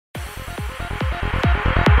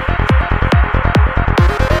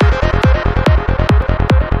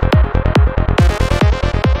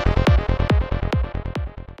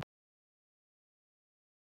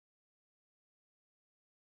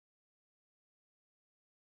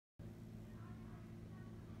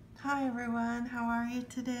Hi everyone, how are you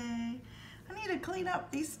today? I need to clean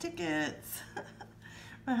up these tickets.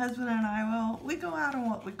 My husband and I we go out on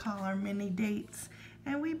what we call our mini dates,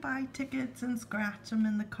 and we buy tickets and scratch them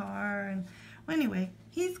in the car. And well, anyway,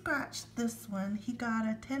 he scratched this one. He got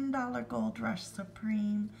a $10 Gold Rush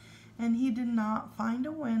Supreme, and he did not find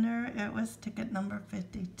a winner. It was ticket number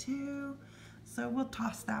 52, so we'll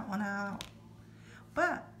toss that one out.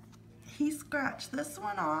 But he scratched this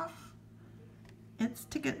one off. It's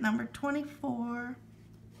ticket number 24.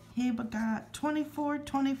 He got 24,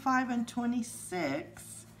 25, and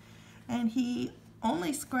 26. And he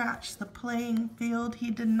only scratched the playing field.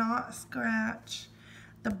 He did not scratch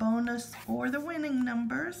the bonus or the winning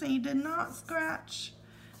numbers. And he did not scratch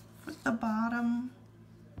with the bottom.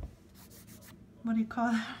 What do you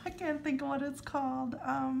call that? I can't think of what it's called.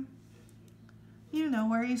 You know,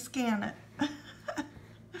 where you scan it.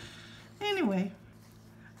 Anyway.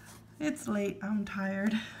 It's late, I'm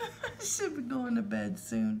tired. I should be going to bed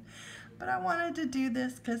soon. But I wanted to do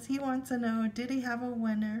this because he wants to know, did he have a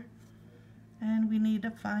winner? And we need to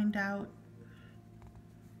find out.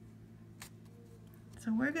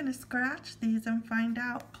 So we're going to scratch these and find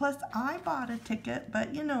out. Plus, I bought a ticket,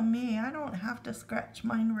 but you know me, I don't have to scratch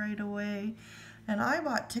mine right away. And I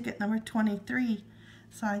bought ticket number 23.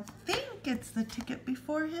 So I think it's the ticket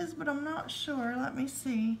before his, but I'm not sure. Let me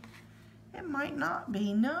see. It might not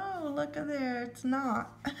be. No, look at there. It's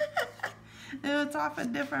not. It's off a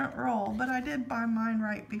different roll, but I did buy mine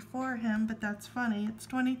right before him, but that's funny. It's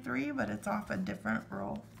 23, but it's off a different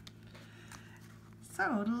roll.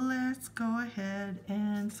 So let's go ahead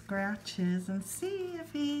and scratch his and see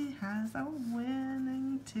if he has a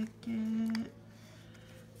winning ticket.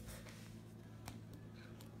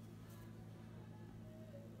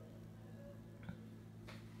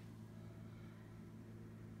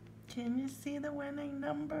 Can you see the winning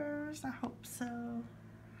numbers? I hope so.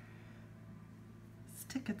 This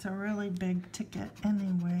ticket's a really big ticket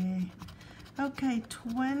anyway. Okay,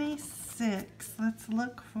 26. Let's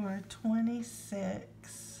look for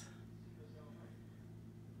 26.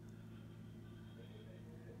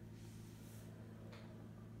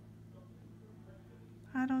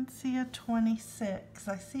 I don't see a 26.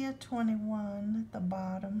 I see a 21 at the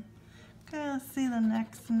bottom. Okay, let's see the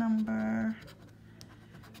next number.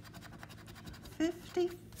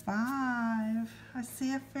 55. I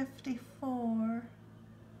see a 54.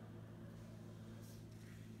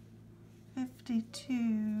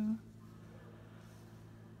 52.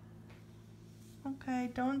 Okay,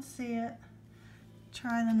 don't see it.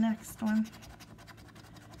 Try the next one.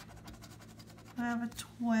 I have a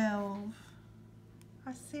 12.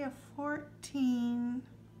 I see a 14.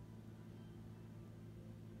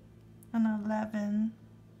 An 11.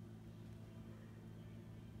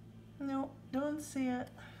 Nope, don't see it.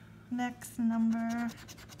 Next number.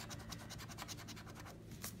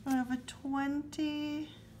 I have a 20.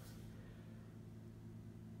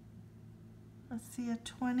 I see a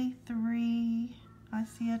 23. I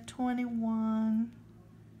see a 21.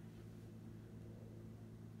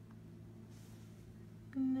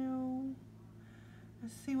 No.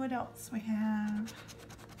 Let's see what else we have.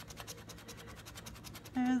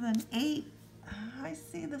 There's an 8. I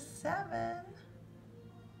see the 7.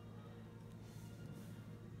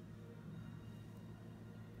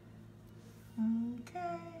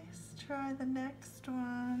 Okay, let's try the next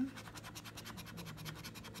one.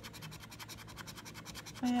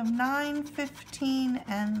 We have 9, 15,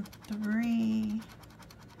 and 3.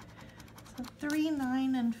 So 3,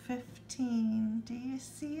 9, and 15. Do you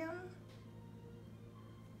see them?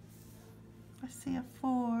 I see a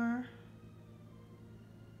 4.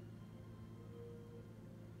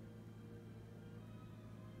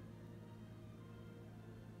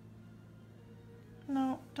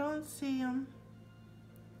 No, don't see them.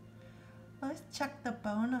 Let's check the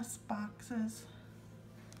bonus boxes.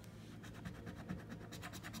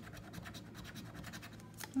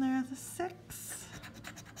 There's a 6,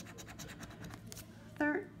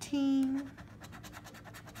 13,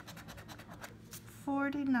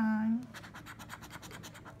 49,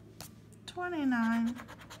 29,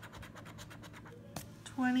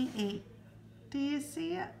 28. Do you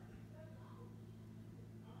see it?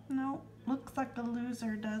 Nope. Looks like a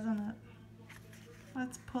loser, doesn't it?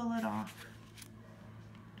 Let's pull it off.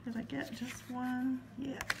 Did I get just one?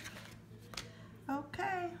 Yeah.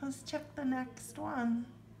 Okay, let's check the next one.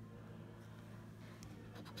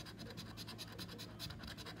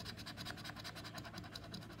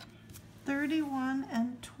 $31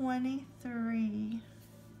 and $23.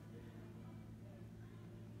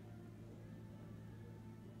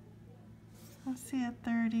 Let's see a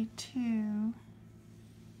 32.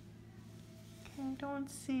 I don't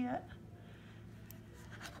see it.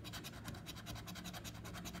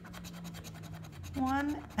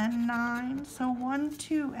 One and 9, so 1,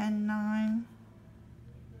 2, and 9.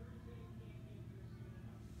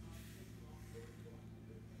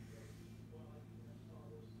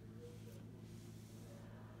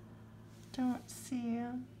 Don't see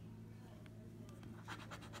him.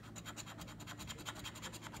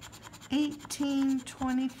 18,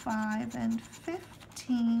 25, and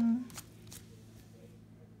 15.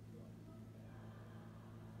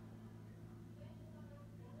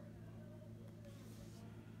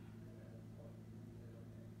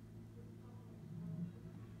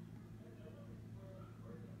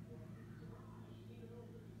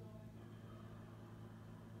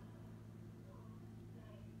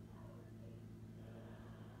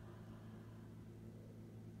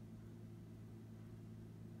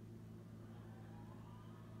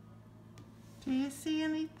 Do you see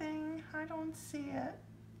anything? I don't see it.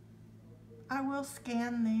 I will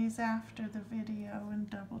scan these after the video and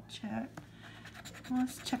double check.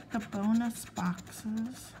 Let's check the bonus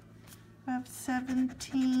boxes. I have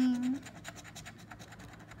 17,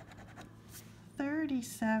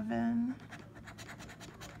 37,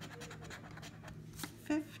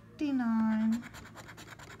 59,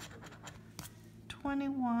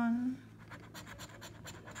 21,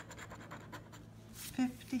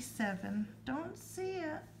 57. Don't see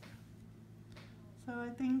it. So I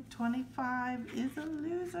think 25 is a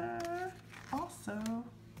loser. Also,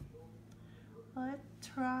 let's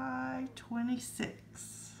try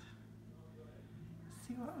 26.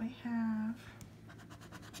 See what we have.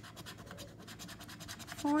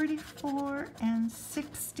 44 and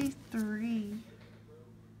 63.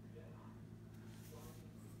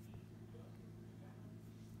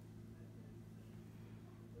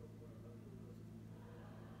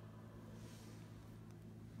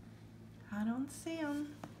 I don't see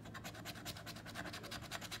them.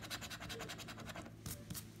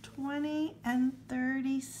 20 and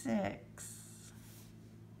 36.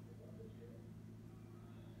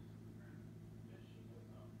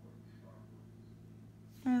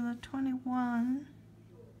 There's a 21.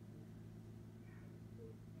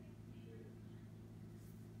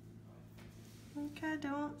 Okay, I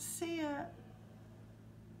don't see it.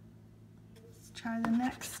 Let's try the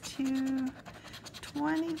next two.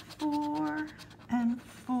 24 and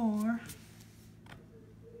 4.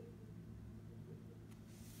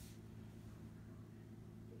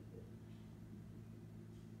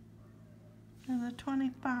 There's a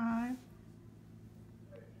 25.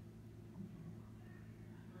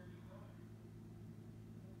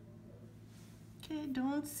 Okay,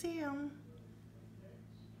 don't see them.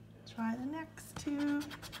 Try the next two.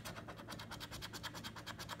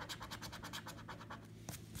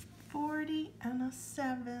 40 and a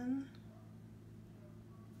 7.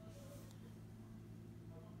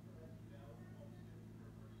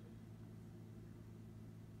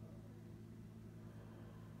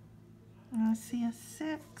 I see a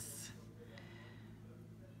 6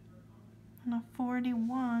 and a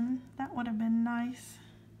 41. That would have been nice.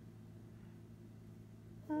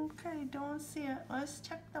 Okay, don't see it. Let's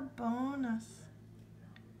check the bonus.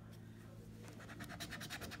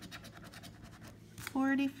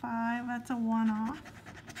 45, that's a one-off.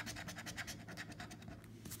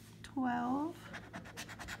 12.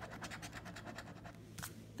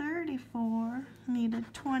 34, needed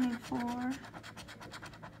 24.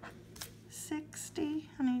 60,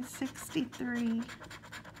 I need 63.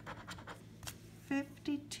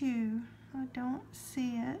 52, I don't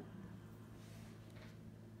see it.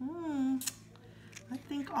 I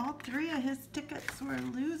think all 3 of his tickets were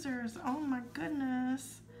losers. Oh my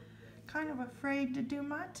goodness. Kind of afraid to do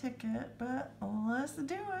my ticket, but let's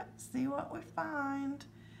do it. See what we find.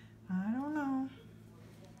 I don't know.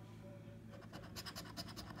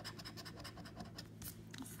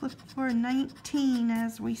 Let's look for 19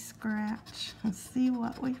 as we scratch and see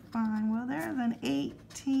what we find. Well, there's an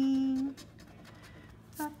 18,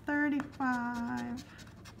 a 35,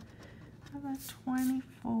 a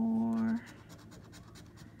 24,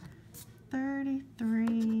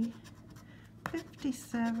 33,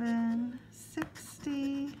 57,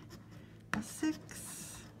 60, a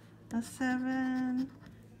 6, a 7,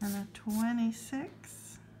 and a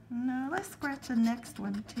 26. No, let's scratch the next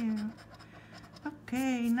one too.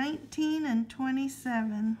 Okay, 19 and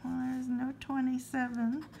 27. Well, there's no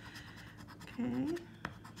 27. Okay.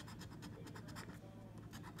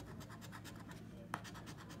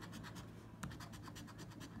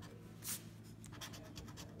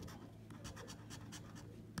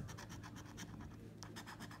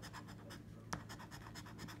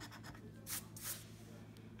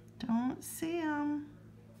 Don't see 'em.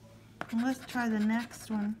 Let's try the next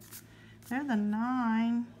one. There's a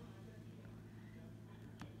 9.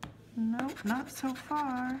 Nope, not so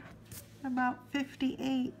far. About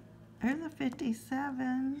 58. There's a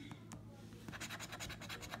 57.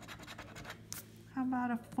 How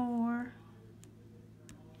about a 4?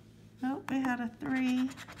 Nope, we had a 3.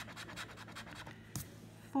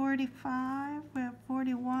 45. We have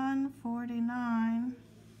 41, 49.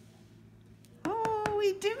 Oh,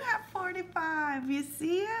 we do have 45. You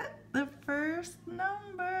see it? The first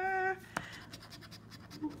number.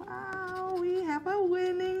 Wow, we have a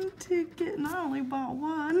winning ticket. And I only bought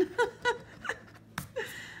one.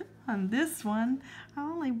 On this one, I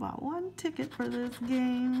only bought one ticket for this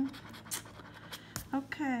game.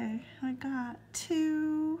 Okay, I got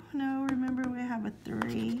 2. No, remember we have a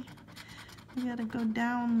 3. We gotta go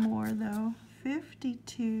down more though.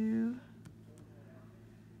 52.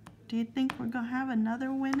 Do you think we're gonna have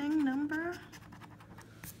another winning number?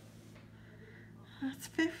 That's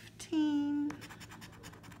 15.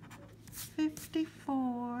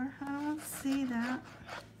 54. I don't see that.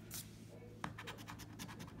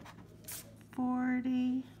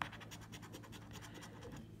 40.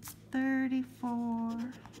 34.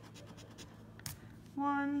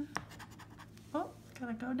 1. Oh,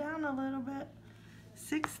 gotta go down a little bit.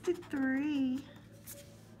 63.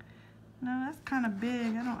 No, that's kind of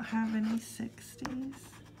big. I don't have any 60s.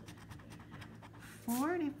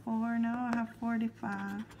 44. No, I have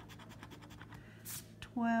 45.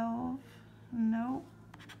 12. Nope.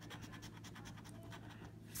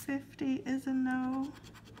 50 is a no.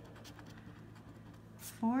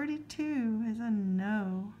 42 is a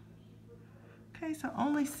no. Okay, so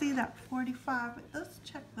only see that 45. But let's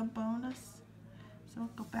check the bonus. So we'll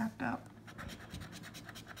go back up.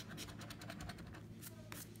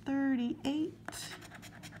 38.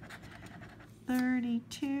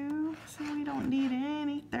 32. So we don't need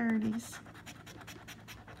any 30s.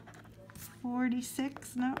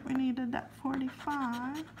 46. Nope, we needed that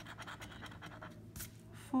 45.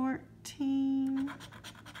 14.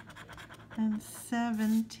 And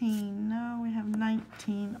 17. No, we have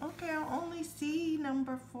 19. Okay, I'll only see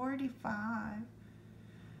number 45.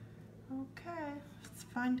 Okay, let's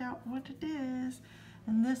find out what it is.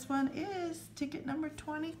 And this one is ticket number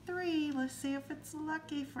 23. Let's see if it's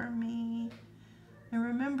lucky for me. And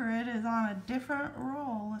remember, it is on a different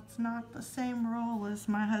roll. It's not the same roll as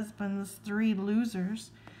my husband's 3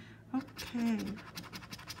 losers. Okay.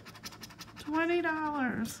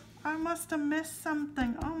 $20. I must have missed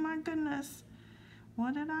something. Oh my goodness.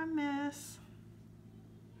 What did I miss?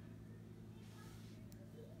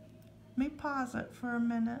 Let me pause it for a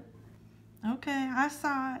minute. Okay, I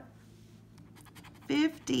saw it.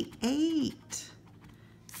 58.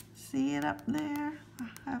 See it up there?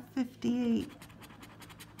 I have 58.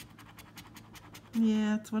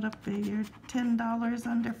 Yeah, that's what I figured. $10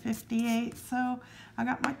 under 58. So I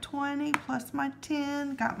got my 20 plus my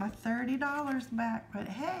 10, got my $30 back. But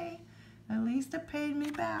hey, at least it paid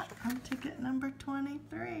me back on ticket number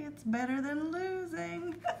 23. It's better than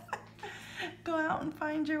losing. Go out and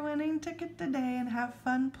find your winning ticket today and have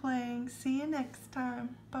fun playing. See you next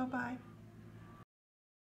time. Bye-bye.